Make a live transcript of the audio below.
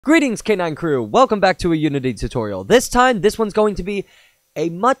Greetings K9 crew, welcome back to a Unity tutorial. This time, this one's going to be a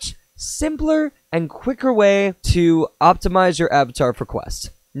much simpler and quicker way to optimize your avatar for Quest.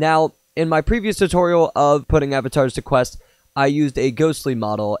 Now, in my previous tutorial of putting avatars to Quest, I used a ghostly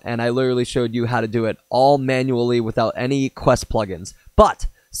model and I literally showed you how to do it all manually without any Quest plugins. But,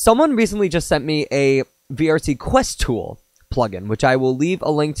 someone recently just sent me a VRCQuestTools plugin, which I will leave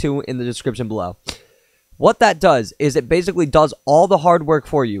a link to in the description below. What that does is it basically does all the hard work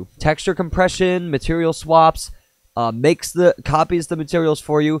for you. Texture compression, material swaps, copies the materials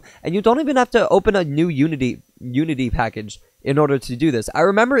for you, and you don't even have to open a new Unity package in order to do this. I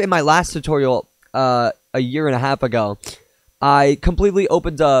remember in my last tutorial a year and a half ago, I completely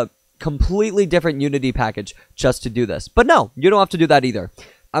opened a completely different Unity package just to do this. But no, you don't have to do that either.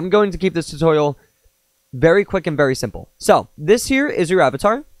 I'm going to keep this tutorial very quick and very simple. So, this here is your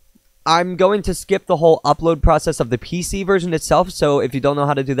avatar. I'm going to skip the whole upload process of the PC version itself, so if you don't know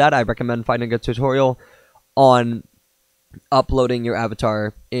how to do that, I recommend finding a tutorial on uploading your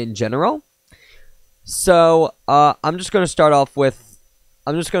avatar in general. So, I'm just going to start off with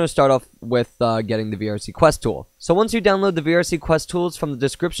getting the VRCQuestTools. So once you download the VRCQuestTools from the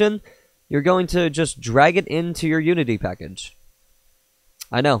description, you're going to just drag it into your Unity package.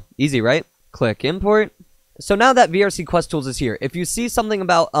 I know, easy, right? Click import. So now that VRCQuestTools is here, if you see something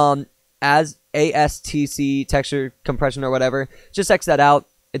about as ASTC texture compression or whatever, just X that out.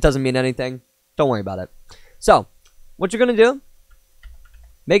 It doesn't mean anything. Don't worry about it. So, what you're going to do,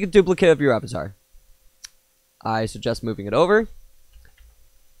 make a duplicate of your avatar. I suggest moving it over.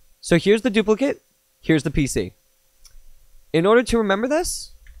 So here's the duplicate, here's the PC. In order to remember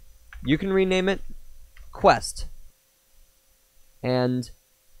this, you can rename it Quest. And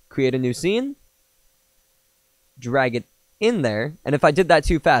create a new scene. Drag it in there, and if I did that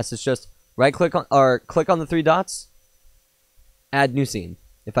too fast, it's just right click on or click on the three dots, add new scene.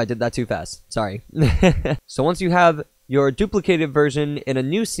 If I did that too fast, sorry. So once you have your duplicated version in a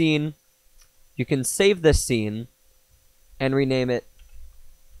new scene, you can save this scene and rename it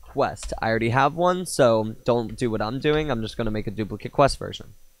Quest. I already have one, so don't do what I'm doing. I'm just going to make a duplicate Quest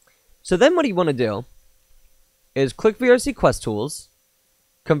version. So then what you want to do is click VRCQuestTools,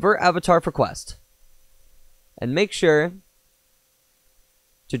 convert avatar for Quest. And make sure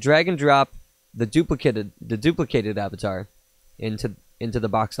to drag and drop the duplicated avatar into the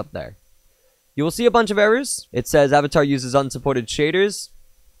box up there. You will see a bunch of errors. It says avatar uses unsupported shaders.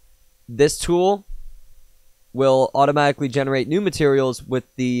 This tool will automatically generate new materials with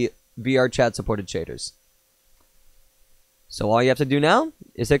the VRChat supported shaders. So all you have to do now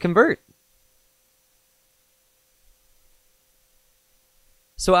is hit convert.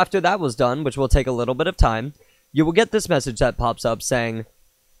 So after that was done, which will take a little bit of time, you will get this message that pops up saying,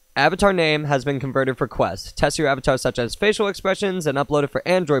 avatar name has been converted for Quest. Test your avatar such as facial expressions and upload it for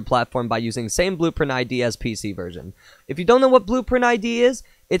Android platform by using same blueprint ID as PC version. If you don't know what blueprint ID is,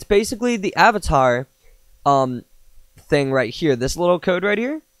 it's basically the avatar thing right here. This little code right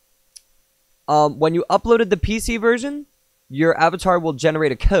here. When you uploaded the PC version, your avatar will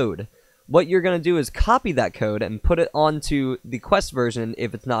generate a code. What you're going to do is copy that code and put it onto the Quest version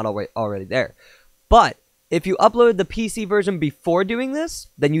if it's not already there. But if you uploaded the PC version before doing this,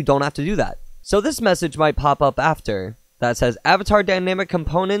 then you don't have to do that. So this message might pop up after that says, avatar dynamic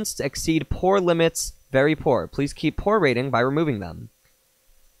components exceed poor limits, very poor. Please keep poor rating by removing them.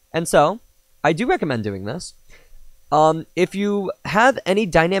 And so, I do recommend doing this. If you have any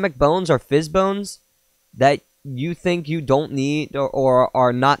dynamic bones or physbones that you think you don't need or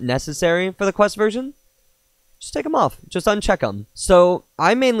are not necessary for the Quest version, just take them off. Just uncheck them. So,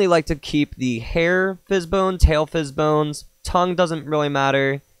 I mainly like to keep the hair physbone, tail physbones, tongue doesn't really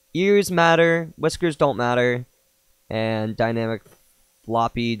matter, ears matter, whiskers don't matter, and dynamic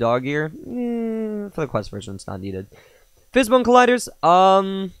floppy dog ear, for the Quest version, it's not needed. Physbone colliders,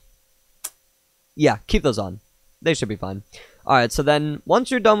 yeah, keep those on. They should be fine. Alright, so then,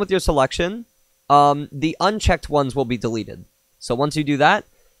 once you're done with your selection, the unchecked ones will be deleted. So once you do that,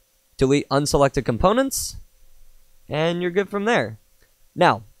 delete unselected components, and you're good from there.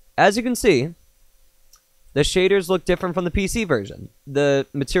 Now, as you can see, the shaders look different from the PC version. The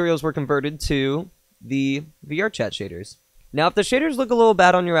materials were converted to the VRChat shaders. Now, if the shaders look a little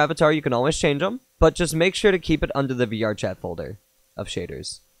bad on your avatar, you can always change them, but just make sure to keep it under the VRChat folder of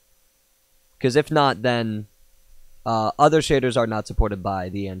shaders. Because if not, then other shaders are not supported by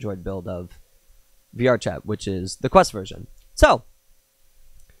the Android build of VRChat, which is the Quest version. So,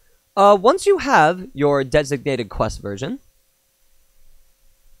 once you have your designated Quest version,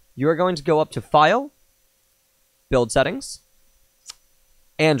 you are going to go up to File, Build Settings,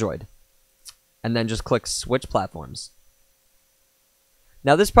 Android, and then just click Switch Platforms.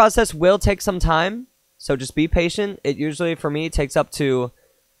 Now this process will take some time, so just be patient. It usually, for me, takes up to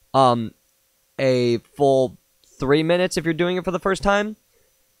a full 3 minutes if you're doing it for the first time.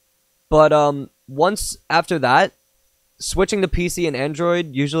 But once after that, switching to PC and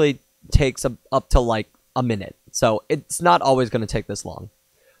Android usually takes up to like a minute. So it's not always going to take this long.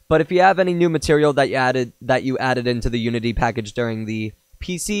 But if you have any new material that you added into the Unity package during the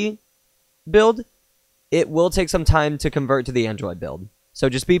PC build, it will take some time to convert to the Android build. So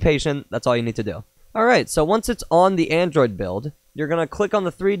just be patient. That's all you need to do. Alright, so once it's on the Android build, you're going to click on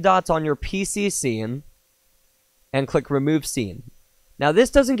the 3 dots on your PC scene and click Remove Scene. Now this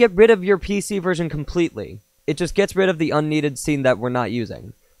doesn't get rid of your PC version completely. It just gets rid of the unneeded scene that we're not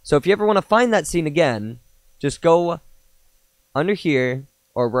using. So if you ever want to find that scene again, just go under here,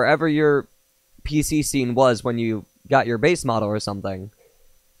 or wherever your PC scene was when you got your base model or something,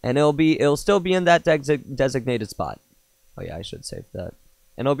 and it'll still be in that designated spot. Oh yeah, I should save that.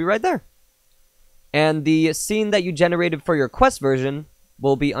 And it'll be right there. And the scene that you generated for your Quest version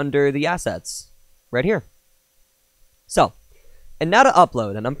will be under the assets, right here. So, and now to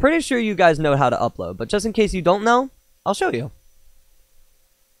upload, and I'm pretty sure you guys know how to upload, but just in case you don't know, I'll show you.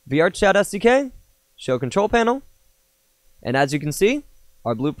 VRChat SDK, show control panel, and as you can see,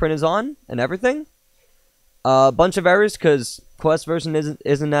 our blueprint is on and everything. A bunch of errors because Quest version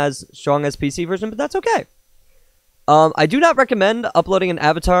isn't as strong as PC version, but that's okay. I do not recommend uploading an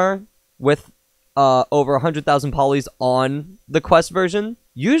avatar with over 100,000 polys on the Quest version.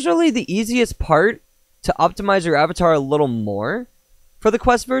 Usually the easiest part to optimize your avatar a little more for the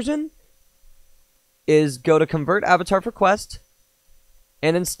Quest version is go to Convert Avatar for Quest,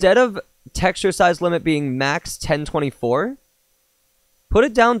 and instead of texture size limit being max 1024, put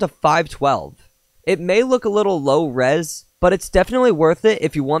it down to 512. It may look a little low res, but it's definitely worth it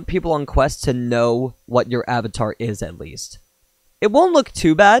if you want people on Quest to know what your avatar is at least. It won't look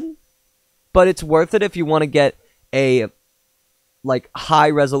too bad, but it's worth it if you want to get a like high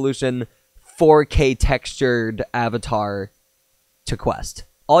resolution 4K textured avatar to Quest.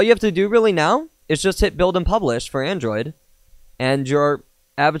 All you have to do really now is just hit build and publish for Android, and your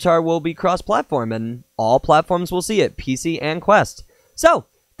avatar will be cross-platform, and all platforms will see it, PC and Quest. So,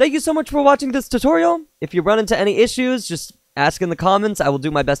 thank you so much for watching this tutorial. If you run into any issues, just ask in the comments. I will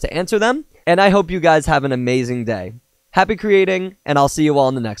do my best to answer them. And I hope you guys have an amazing day. Happy creating, and I'll see you all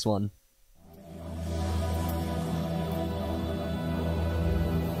in the next one.